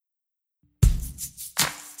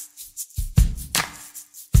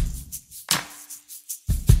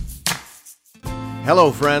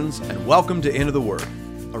Hello, friends, and welcome to Into the Word,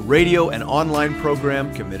 a radio and online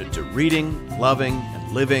program committed to reading, loving,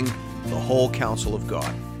 and living the whole counsel of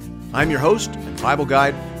God. I'm your host and Bible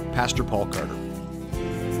guide, Pastor Paul Carter.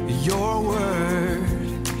 Your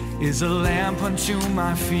word is a lamp unto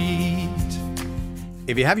my feet.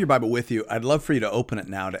 If you have your Bible with you, I'd love for you to open it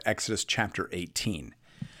now to Exodus chapter 18.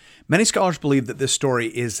 Many scholars believe that this story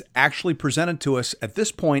is actually presented to us at this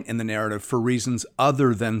point in the narrative for reasons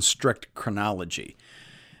other than strict chronology.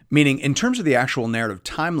 Meaning, in terms of the actual narrative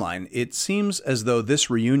timeline, it seems as though this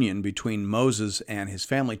reunion between Moses and his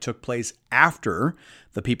family took place after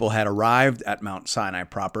the people had arrived at Mount Sinai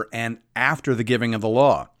proper and after the giving of the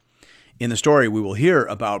law. In the story, we will hear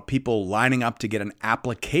about people lining up to get an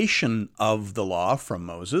application of the law from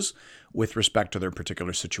Moses with respect to their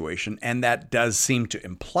particular situation, and that does seem to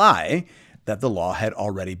imply that the law had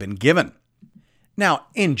already been given. Now,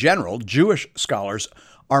 in general, Jewish scholars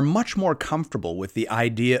are much more comfortable with the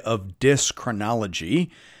idea of dyschronology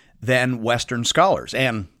than Western scholars,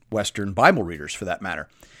 and Western Bible readers for that matter.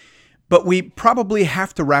 But we probably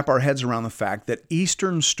have to wrap our heads around the fact that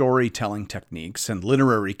Eastern storytelling techniques and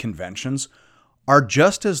literary conventions are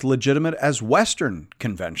just as legitimate as Western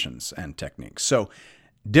conventions and techniques. So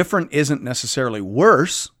different isn't necessarily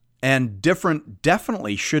worse, and different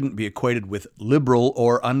definitely shouldn't be equated with liberal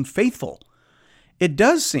or unfaithful. It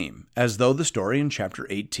does seem as though the story in chapter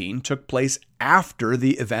 18 took place after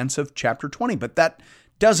the events of chapter 20, but that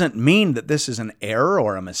doesn't mean that this is an error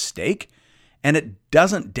or a mistake, and it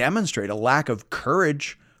doesn't demonstrate a lack of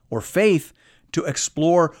courage or faith to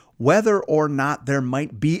explore whether or not there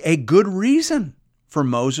might be a good reason for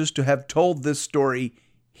Moses to have told this story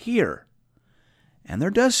here. And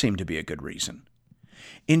there does seem to be a good reason.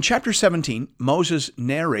 In chapter 17, Moses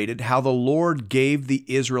narrated how the Lord gave the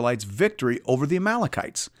Israelites victory over the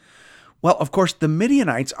Amalekites. Well, of course, the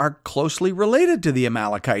Midianites are closely related to the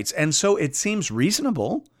Amalekites, and so it seems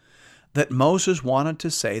reasonable that Moses wanted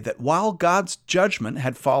to say that while God's judgment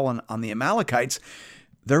had fallen on the Amalekites,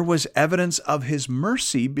 there was evidence of his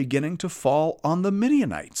mercy beginning to fall on the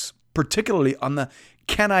Midianites, particularly on the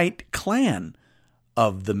Kenite clan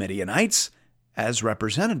of the Midianites, as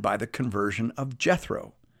represented by the conversion of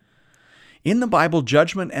Jethro. In the Bible,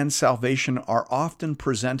 judgment and salvation are often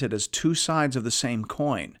presented as two sides of the same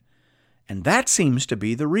coin, and that seems to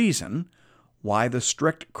be the reason why the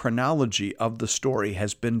strict chronology of the story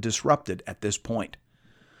has been disrupted at this point.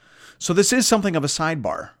 So this is something of a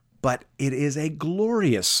sidebar, but it is a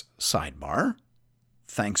glorious sidebar.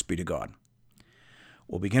 Thanks be to God.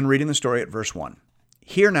 We'll begin reading the story at verse 1.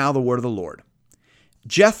 Hear now the word of the Lord.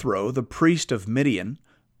 Jethro, the priest of Midian,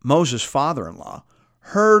 Moses' father-in-law,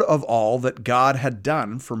 heard of all that God had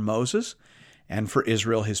done for Moses and for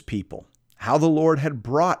Israel his people, how the Lord had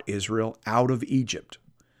brought Israel out of Egypt.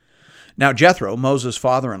 Now Jethro, Moses'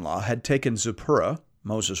 father-in-law, had taken Zipporah,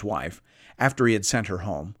 Moses' wife, after he had sent her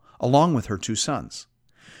home, along with her 2 sons.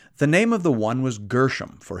 The name of the one was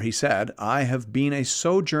Gershom, for he said, I have been a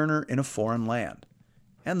sojourner in a foreign land.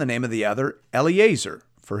 And the name of the other, Eleazar,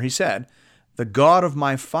 for he said, the God of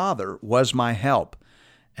my father was my help,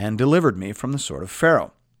 and delivered me from the sword of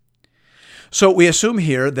Pharaoh. So we assume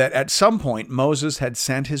here that at some point Moses had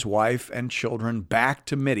sent his wife and children back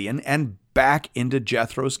to Midian and back into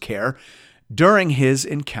Jethro's care during his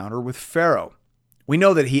encounter with Pharaoh. We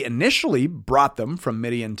know that he initially brought them from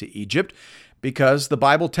Midian to Egypt because the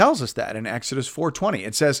Bible tells us that in Exodus 4:20.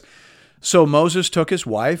 It says, So Moses took his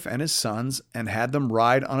wife and his sons and had them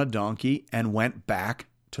ride on a donkey and went back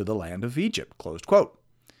to the land of Egypt. Closed quote.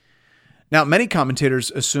 Now, many commentators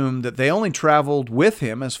assume that they only traveled with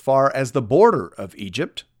him as far as the border of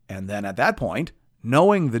Egypt, and then at that point,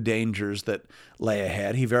 knowing the dangers that lay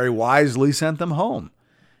ahead, he very wisely sent them home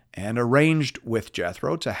and arranged with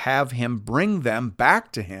Jethro to have him bring them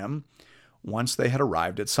back to him once they had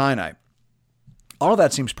arrived at Sinai. All of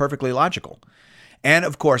that seems perfectly logical. And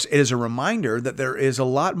of course, it is a reminder that there is a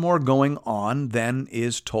lot more going on than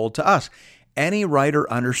is told to us. Any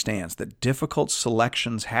writer understands that difficult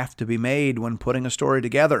selections have to be made when putting a story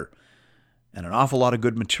together, and an awful lot of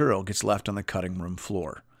good material gets left on the cutting room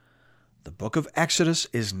floor. The book of Exodus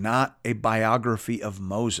is not a biography of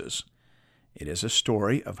Moses. It is a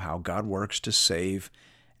story of how God works to save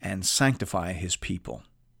and sanctify his people.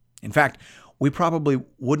 In fact, we probably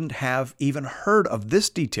wouldn't have even heard of this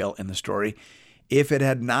detail in the story if it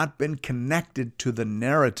had not been connected to the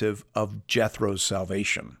narrative of Jethro's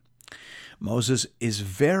salvation. Moses is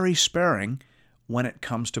very sparing when it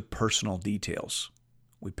comes to personal details.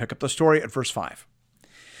 We pick up the story at verse 5.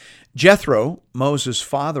 Jethro, Moses'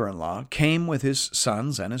 father-in-law, came with his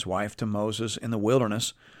sons and his wife to Moses in the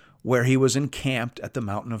wilderness, where he was encamped at the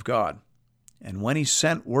mountain of God. And when he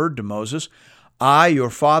sent word to Moses, I, your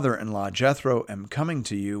father-in-law Jethro, am coming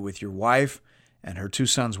to you with your wife and her 2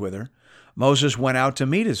 sons with her, Moses went out to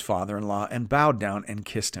meet his father-in-law and bowed down and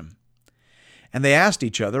kissed him. And they asked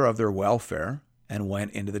each other of their welfare and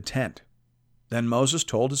went into the tent. Then Moses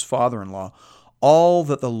told his father-in-law all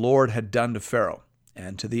that the Lord had done to Pharaoh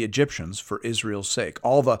and to the Egyptians for Israel's sake,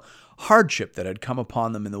 all the hardship that had come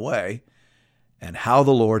upon them in the way, and how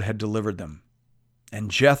the Lord had delivered them. And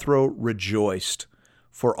Jethro rejoiced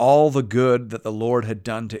for all the good that the Lord had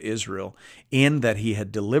done to Israel, in that he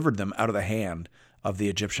had delivered them out of the hand of the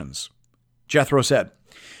Egyptians. Jethro said,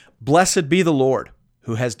 Blessed be the Lord,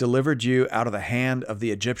 who has delivered you out of the hand of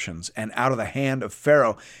the Egyptians and out of the hand of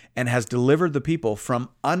Pharaoh, and has delivered the people from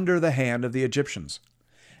under the hand of the Egyptians.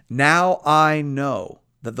 Now I know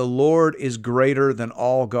that the Lord is greater than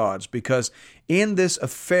all gods, because in this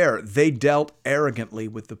affair they dealt arrogantly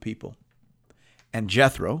with the people. And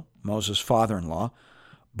Jethro, Moses' father-in-law,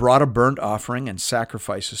 brought a burnt offering and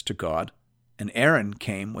sacrifices to God, and Aaron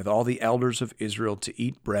came with all the elders of Israel to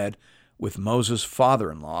eat bread with Moses'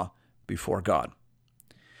 father-in-law before God.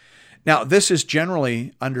 Now, this is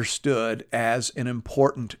generally understood as an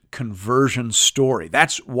important conversion story.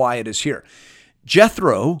 That's why it is here.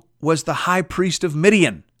 Jethro was the high priest of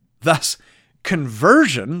Midian. Thus,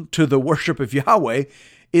 conversion to the worship of Yahweh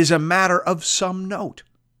is a matter of some note.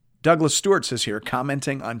 Douglas Stewart says here,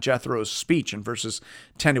 commenting on Jethro's speech in verses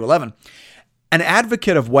 10 to 11, an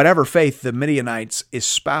advocate of whatever faith the Midianites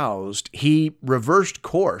espoused, he reversed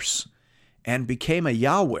course and became a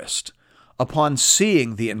Yahwist upon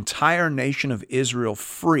seeing the entire nation of Israel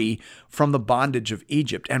free from the bondage of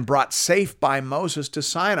Egypt and brought safe by Moses to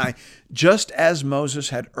Sinai, just as Moses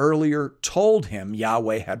had earlier told him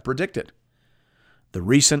Yahweh had predicted. The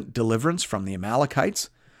recent deliverance from the Amalekites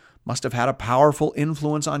must have had a powerful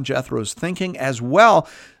influence on Jethro's thinking as well,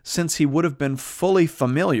 since he would have been fully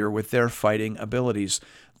familiar with their fighting abilities.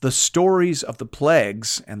 The stories of the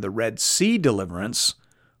plagues and the Red Sea deliverance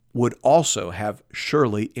would also have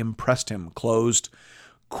surely impressed him. Closed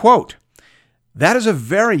quote. That is a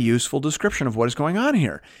very useful description of what is going on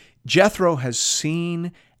here. Jethro has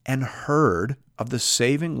seen and heard of the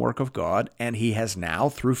saving work of God, and he has now,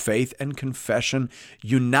 through faith and confession,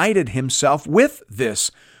 united himself with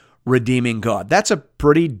this redeeming God. That's a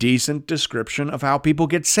pretty decent description of how people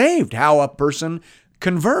get saved, how a person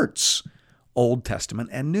converts, Old Testament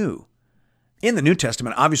and New. In the New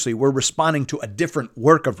Testament, obviously, we're responding to a different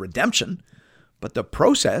work of redemption, but the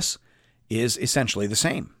process is essentially the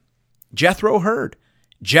same. Jethro heard,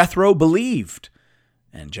 Jethro believed,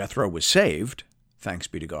 and Jethro was saved, thanks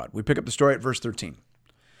be to God. We pick up the story at verse 13.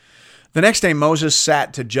 The next day Moses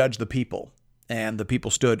sat to judge the people, and the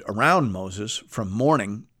people stood around Moses from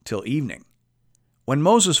morning till evening. When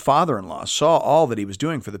Moses' father-in-law saw all that he was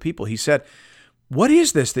doing for the people, he said, What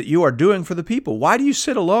is this that you are doing for the people? Why do you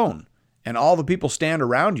sit alone, and all the people stand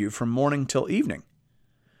around you from morning till evening?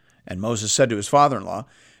 And Moses said to his father-in-law,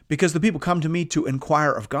 Because the people come to me to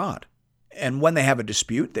inquire of God. And when they have a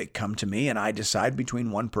dispute, they come to me, and I decide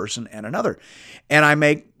between one person and another. And I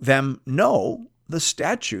make them know the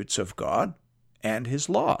statutes of God and his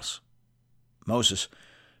laws. Moses'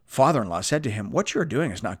 father-in-law said to him, What you are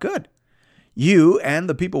doing is not good. You and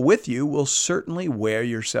the people with you will certainly wear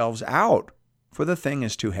yourselves out, for the thing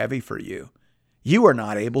is too heavy for you. You are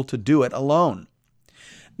not able to do it alone.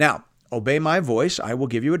 Now, obey my voice, I will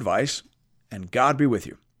give you advice, and God be with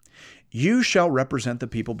you. You shall represent the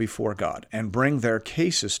people before God, and bring their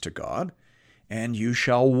cases to God, and you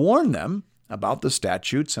shall warn them about the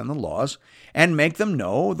statutes and the laws, and make them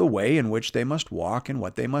know the way in which they must walk and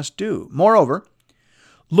what they must do. Moreover,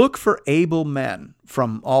 look for able men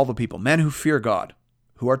from all the people, men who fear God,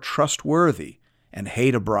 who are trustworthy and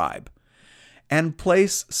hate a bribe, and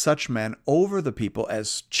place such men over the people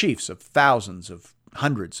as chiefs of thousands, of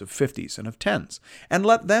hundreds, of fifties, and of tens, and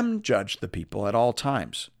let them judge the people at all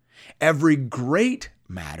times. Every great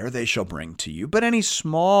matter they shall bring to you, but any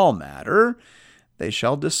small matter they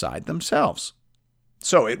shall decide themselves.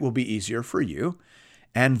 So it will be easier for you,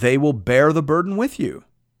 and they will bear the burden with you.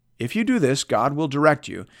 If you do this, God will direct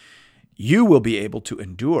you. You will be able to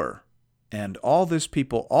endure, and all this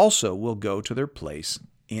people also will go to their place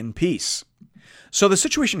in peace. So the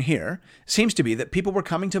situation here seems to be that people were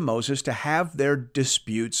coming to Moses to have their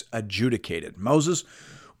disputes adjudicated. Moses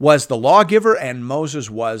was the lawgiver and Moses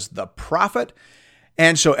was the prophet,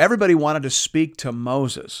 and so everybody wanted to speak to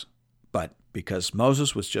Moses. But because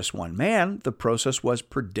Moses was just one man, the process was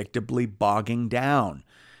predictably bogging down.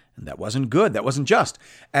 And that wasn't good. That wasn't just.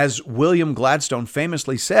 As William Gladstone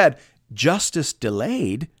famously said, justice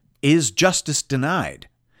delayed is justice denied.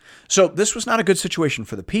 So this was not a good situation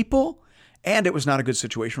for the people, And it was not a good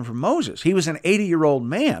situation for Moses. He was an 80-year-old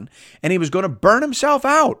man, and he was going to burn himself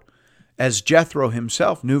out, as Jethro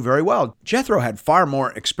himself knew very well. Jethro had far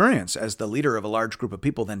more experience as the leader of a large group of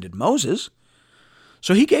people than did Moses.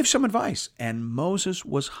 So he gave some advice, and Moses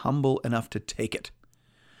was humble enough to take it.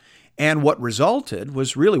 And what resulted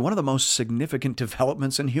was really one of the most significant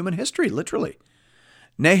developments in human history, literally.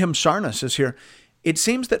 Nahum Sarna says here, it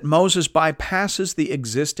seems that Moses bypasses the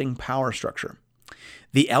existing power structure.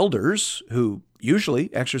 The elders, who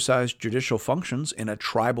usually exercise judicial functions in a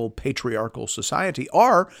tribal patriarchal society,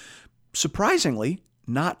 are, surprisingly,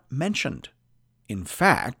 not mentioned. In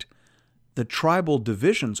fact, the tribal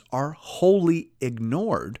divisions are wholly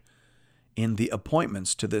ignored in the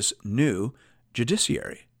appointments to this new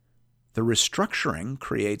judiciary. The restructuring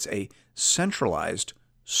creates a centralized,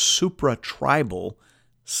 supra-tribal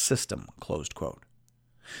system, closed quote.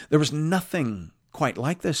 There was nothing quite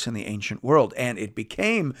like this in the ancient world, and it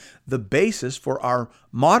became the basis for our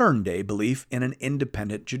modern-day belief in an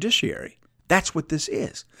independent judiciary. That's what this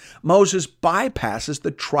is. Moses bypasses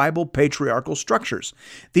the tribal patriarchal structures.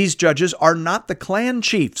 These judges are not the clan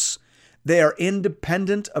chiefs. They are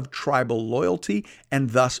independent of tribal loyalty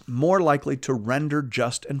and thus more likely to render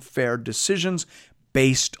just and fair decisions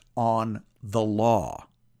based on the law.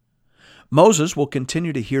 Moses will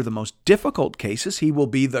continue to hear the most difficult cases. He will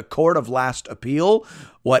be the court of last appeal,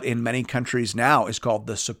 what in many countries now is called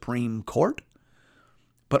the Supreme Court.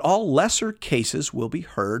 But all lesser cases will be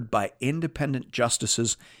heard by independent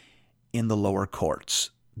justices in the lower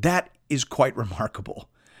courts. That is quite remarkable.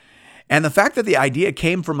 And the fact that the idea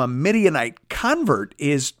came from a Midianite convert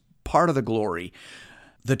is part of the glory.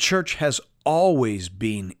 The church has always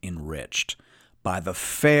been enriched by the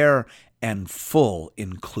fair and full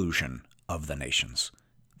inclusion of the nations.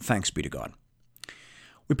 Thanks be to God.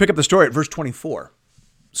 We pick up the story at verse 24.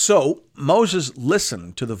 So Moses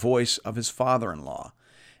listened to the voice of his father-in-law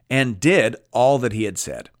and did all that he had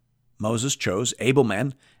said. Moses chose able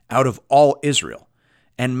men out of all Israel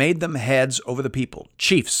and made them heads over the people,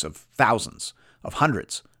 chiefs of thousands, of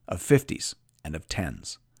hundreds, of fifties, and of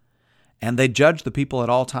tens. And they judged the people at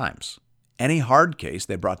all times. Any hard case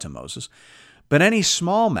they brought to Moses, but any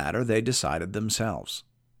small matter they decided themselves.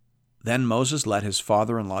 Then Moses let his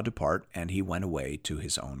father-in-law depart, and he went away to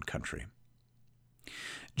his own country.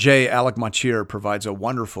 J. Alec Motyer provides a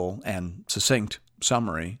wonderful and succinct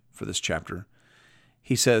summary for this chapter.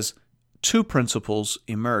 He says, 2 principles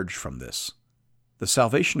emerge from this. The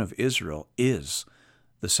salvation of Israel is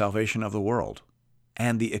the salvation of the world,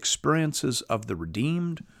 and the experiences of the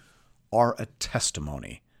redeemed are a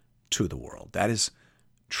testimony to the world. That is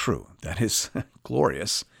true. That is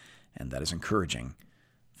glorious, and that is encouraging.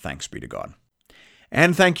 Thanks be to God.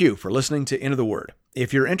 And thank you for listening to Into the Word.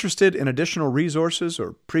 If you're interested in additional resources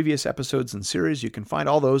or previous episodes and series, you can find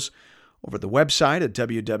all those over the website at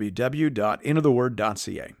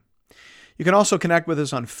www.intotheword.ca. You can also connect with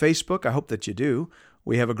us on Facebook. I hope that you do.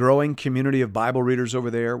 We have a growing community of Bible readers over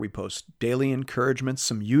there. We post daily encouragements,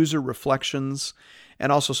 some user reflections,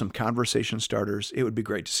 and also some conversation starters. It would be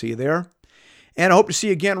great to see you there. And I hope to see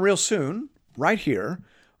you again real soon, right here,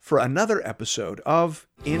 for another episode of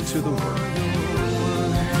Into the Word.